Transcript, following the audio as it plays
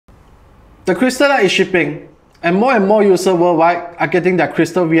The Crystal Light is shipping, and more users worldwide are getting their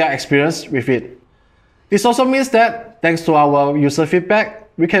Crystal VR experience with it. This also means that, thanks to our user feedback,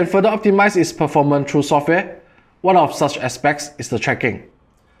 we can further optimize its performance through software. One of such aspects is the tracking.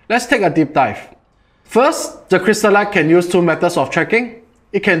 Let's take a deep dive. First, the Crystal Light can use two methods of tracking.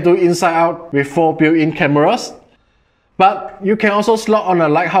 It can do inside out with 4 built-in cameras, but you can also slot on a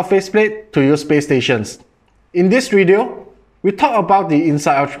lighthouse faceplate to use base stations. In this video, we talk about the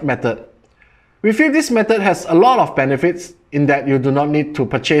inside out method. We feel this method has a lot of benefits in that you do not need to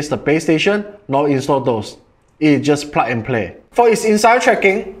purchase the base station nor install those. It is just plug and play. For its inside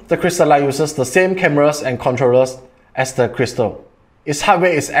tracking, the Crystal Light uses the same cameras and controllers as the Crystal. Its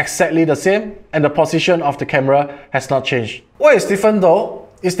hardware is exactly the same and the position of the camera has not changed. What is different though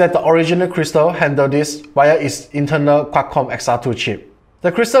is that the original Crystal handled this via its internal Qualcomm XR2 chip.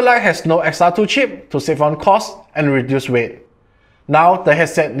 The Crystal Light has no XR2 chip to save on cost and reduce weight. Now the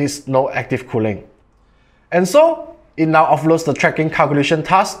headset needs no active cooling. And so, it now offloads the tracking calculation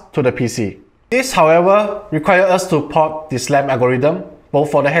task to the PC. This, however, requires us to port the SLAM algorithm,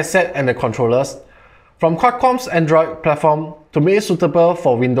 both for the headset and the controllers, from Qualcomm's Android platform to make it suitable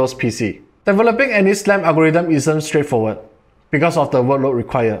for Windows PC. Developing any SLAM algorithm isn't straightforward because of the workload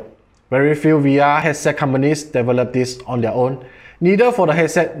required. Very few VR headset companies develop this on their own, neither for the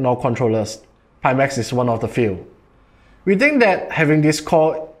headset nor controllers. Pimax is one of the few. We think that having this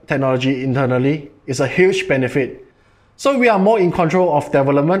core technology internally is a huge benefit, so we are more in control of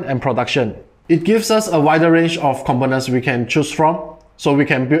development and production. It gives us a wider range of components we can choose from, so we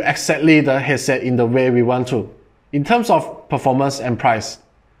can build exactly the headset in the way we want to, in terms of performance and price.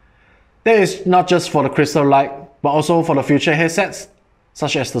 That is not just for the Crystal Light, but also for the future headsets,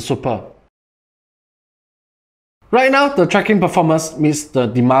 such as the Super. Right now, the tracking performance meets the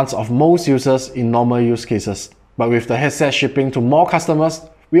demands of most users in normal use cases. But with the headset shipping to more customers,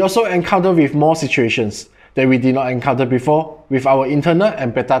 we also encounter with more situations that we did not encounter before with our internal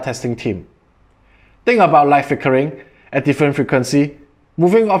and beta testing team. Think about light flickering at different frequency,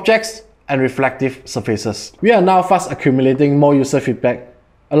 moving objects, and reflective surfaces. We are now fast accumulating more user feedback,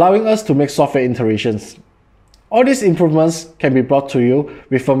 allowing us to make software iterations. All these improvements can be brought to you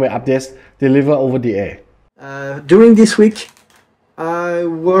with firmware updates delivered over the air. During this week, I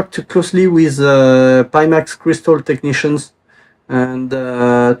worked closely with Pimax Crystal technicians and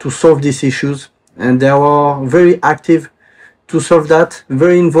to solve these issues, and they are very active to solve that,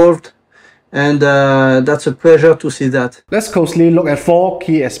 very involved, and that's a pleasure to see that. Let's closely look at 4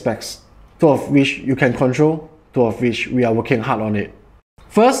 key aspects, 2 of which you can control, 2 of which we are working hard on it.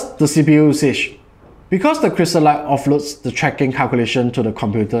 First, the CPU usage. Because the Crystal Light offloads the tracking calculation to the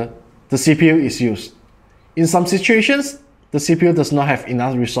computer, the CPU is used. In some situations, the CPU does not have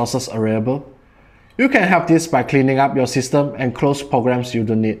enough resources available. You can help this by cleaning up your system and close programs you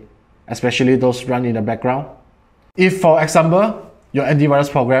don't need, especially those run in the background. If, for example, your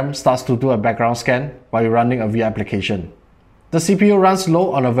antivirus program starts to do a background scan while you're running a VR application, the CPU runs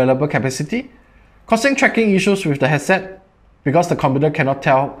low on available capacity, causing tracking issues with the headset because the computer cannot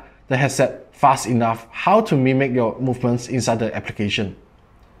tell the headset fast enough how to mimic your movements inside the application.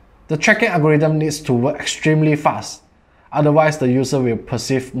 The tracking algorithm needs to work extremely fast, otherwise the user will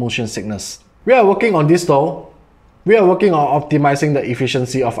perceive motion sickness. We are working on this though. We are working on optimizing the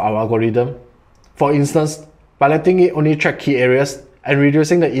efficiency of our algorithm. For instance, by letting it only track key areas and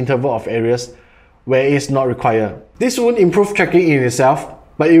reducing the interval of areas where it is not required. This won't improve tracking in itself,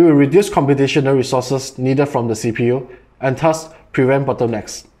 but it will reduce computational resources needed from the CPU and thus prevent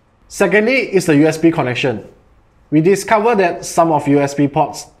bottlenecks. Secondly is the USB connection. We discovered that some of USB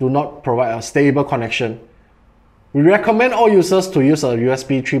ports do not provide a stable connection. We recommend all users to use a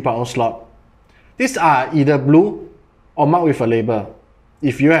USB 3.0 slot. These are either blue or marked with a label.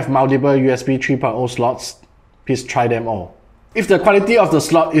 If you have multiple USB 3.0 slots, please try them all. If the quality of the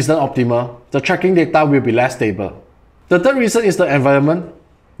slot isn't optimal, the tracking data will be less stable. The third reason is the environment.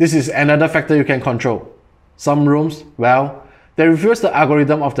 This is another factor you can control. Some rooms, well, they refuse the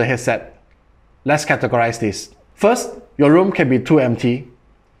algorithm of the headset. Let's categorize this. First, your room can be too empty.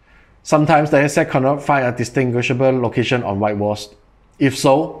 Sometimes the headset cannot find a distinguishable location on white walls. If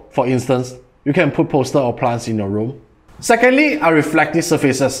so, for instance, you can put posters or plants in your room. Secondly are reflective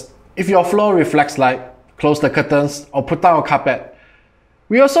surfaces. If your floor reflects light, close the curtains or put down a carpet.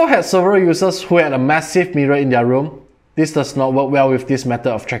 We also had several users who had a massive mirror in their room. This does not work well with this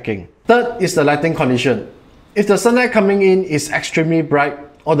method of tracking. Third is the lighting condition. If the sunlight coming in is extremely bright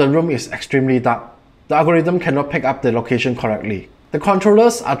or the room is extremely dark, the algorithm cannot pick up the location correctly. The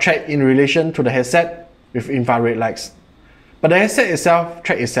controllers are tracked in relation to the headset with infrared lights, but the headset itself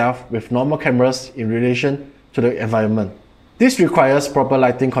tracks itself with normal cameras in relation to the environment. This requires proper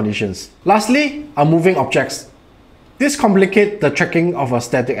lighting conditions. Lastly, are moving objects. This complicates the tracking of a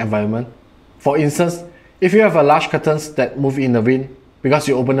static environment. For instance, if you have a large curtains that move in the wind because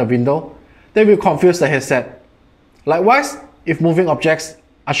you open a window, they will confuse the headset. Likewise, if moving objects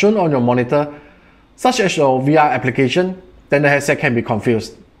are shown on your monitor, such as your VR application, then the headset can be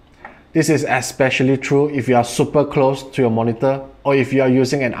confused. This is especially true if you are super close to your monitor or if you are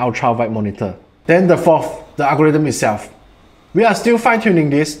using an ultra-wide monitor. Then the fourth, the algorithm itself. We are still fine-tuning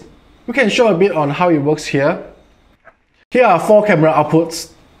this. We can show a bit on how it works here. Here are 4 camera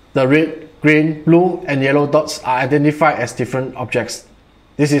outputs. The red, green, blue, and yellow dots are identified as different objects.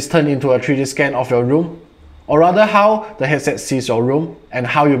 This is turned into a 3D scan of your room, or rather how the headset sees your room and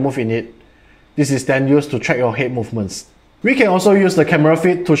how you move in it. This is then used to track your head movements. We can also use the camera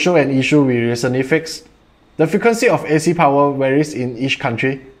feed to show an issue we recently fixed. The frequency of AC power varies in each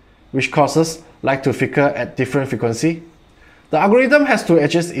country, which causes light to flicker at different frequency. The algorithm has to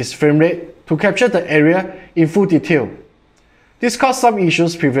adjust its frame rate to capture the area in full detail. This caused some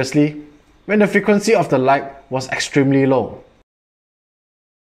issues previously when the frequency of the light was extremely low.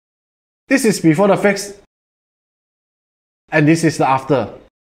 This is before the fix, and this is the after.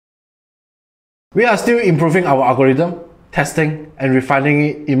 We are still improving our algorithm, testing and refining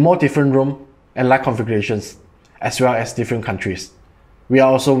it in more different room and light configurations, as well as different countries. We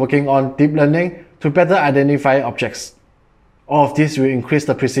are also working on deep learning to better identify objects. All of this will increase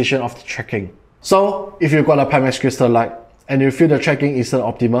the precision of the tracking. So, if you've got a Pimax Crystal Light and you feel the tracking isn't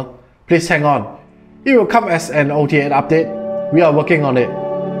optimal, please hang on. It will come as an OTA update. We are working on it.